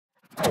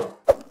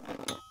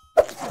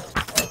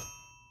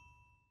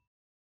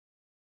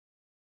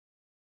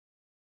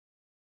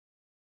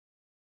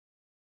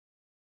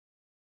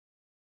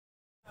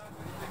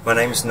My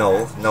name's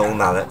Noel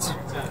Mallet.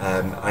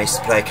 I used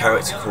to play a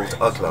character called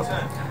Uglub.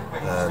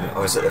 I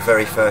was at the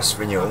very first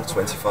renewal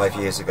 25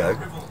 years ago,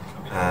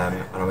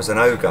 and I was an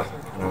ogre,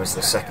 and I was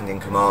the second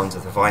in command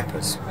of the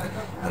Vipers,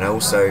 and I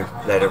also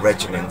led a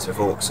regiment of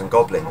orcs and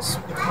goblins,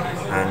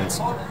 and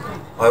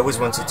I always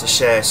wanted to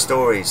share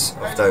stories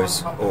of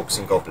those orcs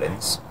and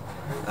goblins,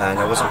 and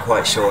I wasn't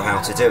quite sure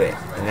how to do it.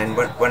 And then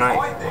when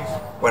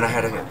I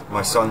had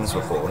my sons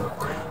were born,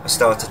 I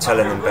started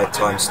telling them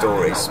bedtime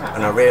stories,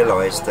 and I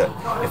realised that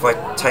if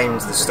I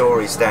tamed the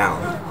stories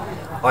down,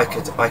 I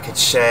could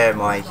share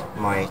my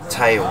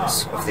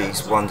tales of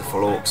these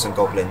wonderful orcs and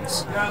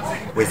goblins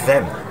with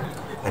them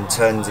and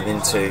turn them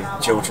into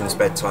children's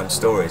bedtime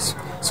stories.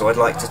 So I'd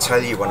like to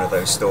tell you one of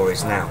those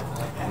stories now,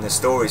 and the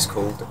story's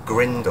called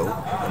Grindal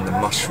and the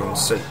Mushroom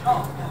Soup.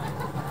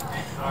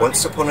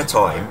 Once upon a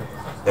time,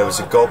 there was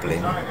a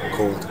goblin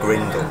called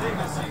Grindal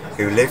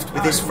who lived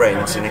with his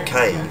friends in a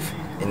cave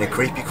in the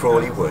creepy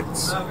crawly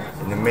woods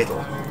in the middle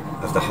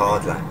of the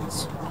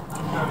Hardlands.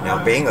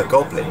 Now, being a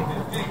goblin,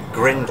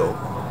 Grindal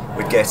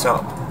would get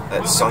up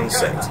at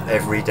sunset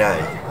every day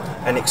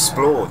and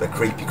explore the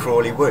creepy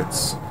crawly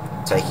woods,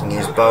 taking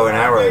his bow and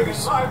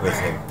arrows with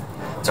him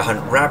to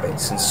hunt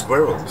rabbits and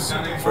squirrels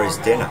for his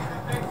dinner.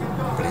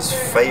 But his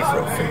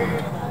favourite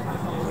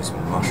food was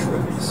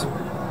mushrooms.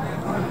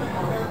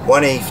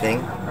 One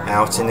evening,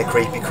 out in the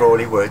creepy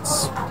crawly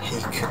woods,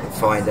 he couldn't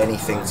find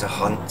anything to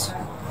hunt.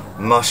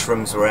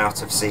 Mushrooms were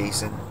out of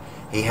season.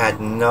 He had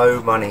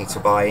no money to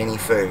buy any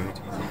food,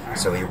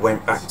 so he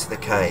went back to the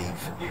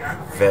cave,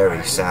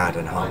 very sad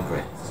and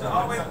hungry.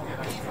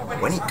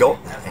 When he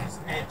got there,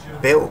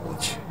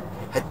 Bilge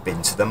had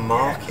been to the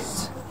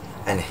market,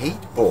 and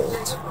he'd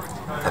bought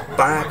a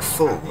bag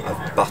full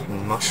of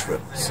button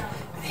mushrooms,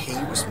 and he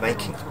was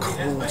making a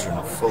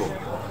cauldron full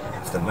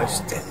of the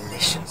most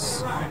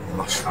delicious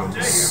mushroom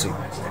soup.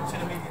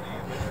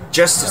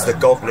 Just as the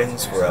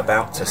goblins were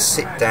about to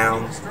sit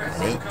down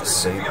and eat the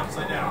soup,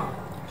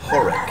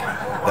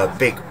 Horik, the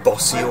big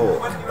bossy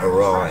orc,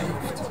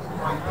 arrived.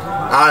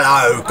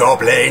 "Hello,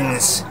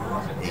 goblins,"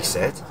 he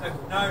said.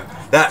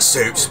 "That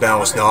soup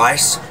smells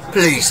nice.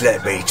 Please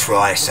let me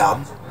try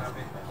some."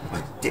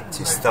 He dipped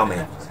his thumb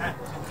in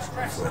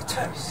for a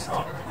taste.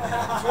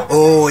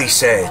 "Oh," he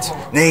said,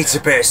 "needs a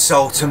bit of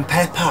salt and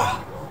pepper."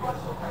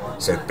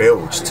 So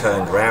Bilge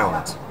turned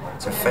round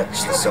to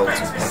fetch the salt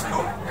and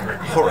pepper.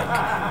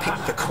 Horik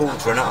picked the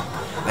cauldron up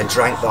and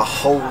drank the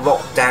whole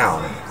lot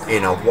down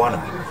in a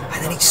wunner,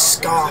 and then he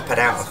scarpered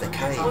out of the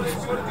cave,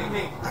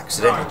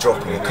 accidentally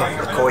dropping a couple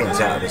of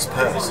coins out of his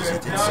purse as he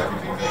did so.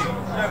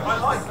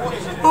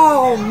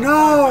 "Oh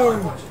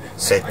no,"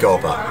 said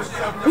Gobber.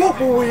 "What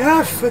will we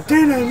have for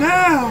dinner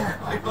now?"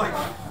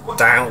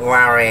 "Don't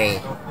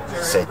worry,"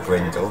 said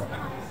Grindal,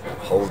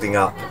 holding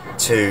up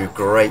two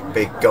great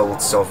big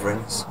gold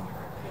sovereigns.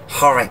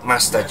 "Horik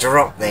must have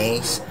dropped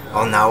these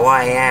on the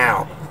way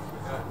out."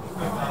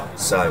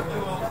 So,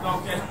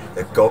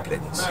 the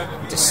goblins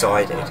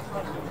decided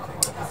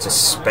to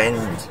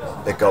spend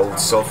the gold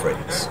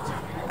sovereigns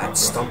at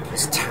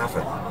Stumper's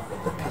Tavern,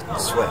 the Pit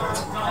and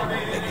Sweat,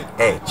 at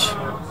the edge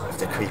of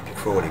the creepy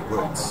crawly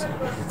woods.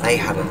 They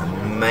had an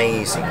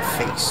amazing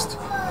feast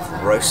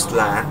of roast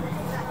lamb,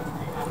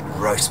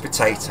 roast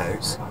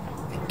potatoes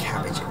and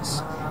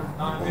cabbages,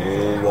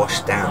 all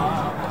washed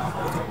down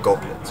with a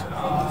goblet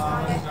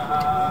of mead.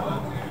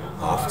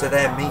 After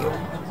their meal,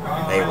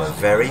 they were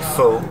very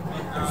full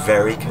and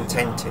very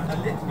contented,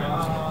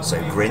 so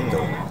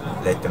Grindal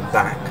led them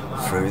back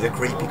through the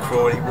creepy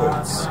crawly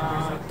woods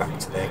back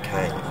to their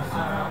cave.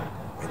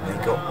 When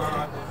they got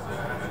there,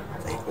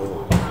 they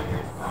all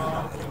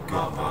had a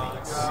good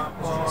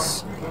night's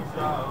sleep.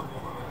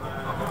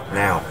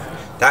 Now,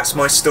 that's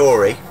my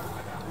story,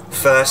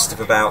 first of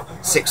about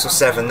 6 or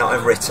 7 that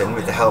I've written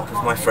with the help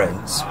of my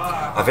friends.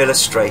 I've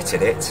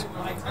illustrated it,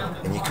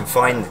 and you can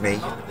find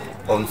me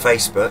on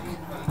Facebook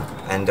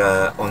and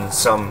on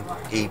some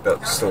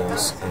ebook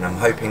stores, and I'm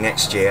hoping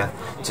next year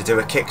to do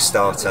a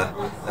Kickstarter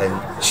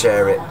and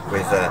share it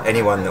with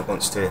anyone that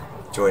wants to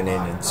join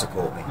in and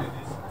support me.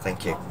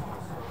 Thank you.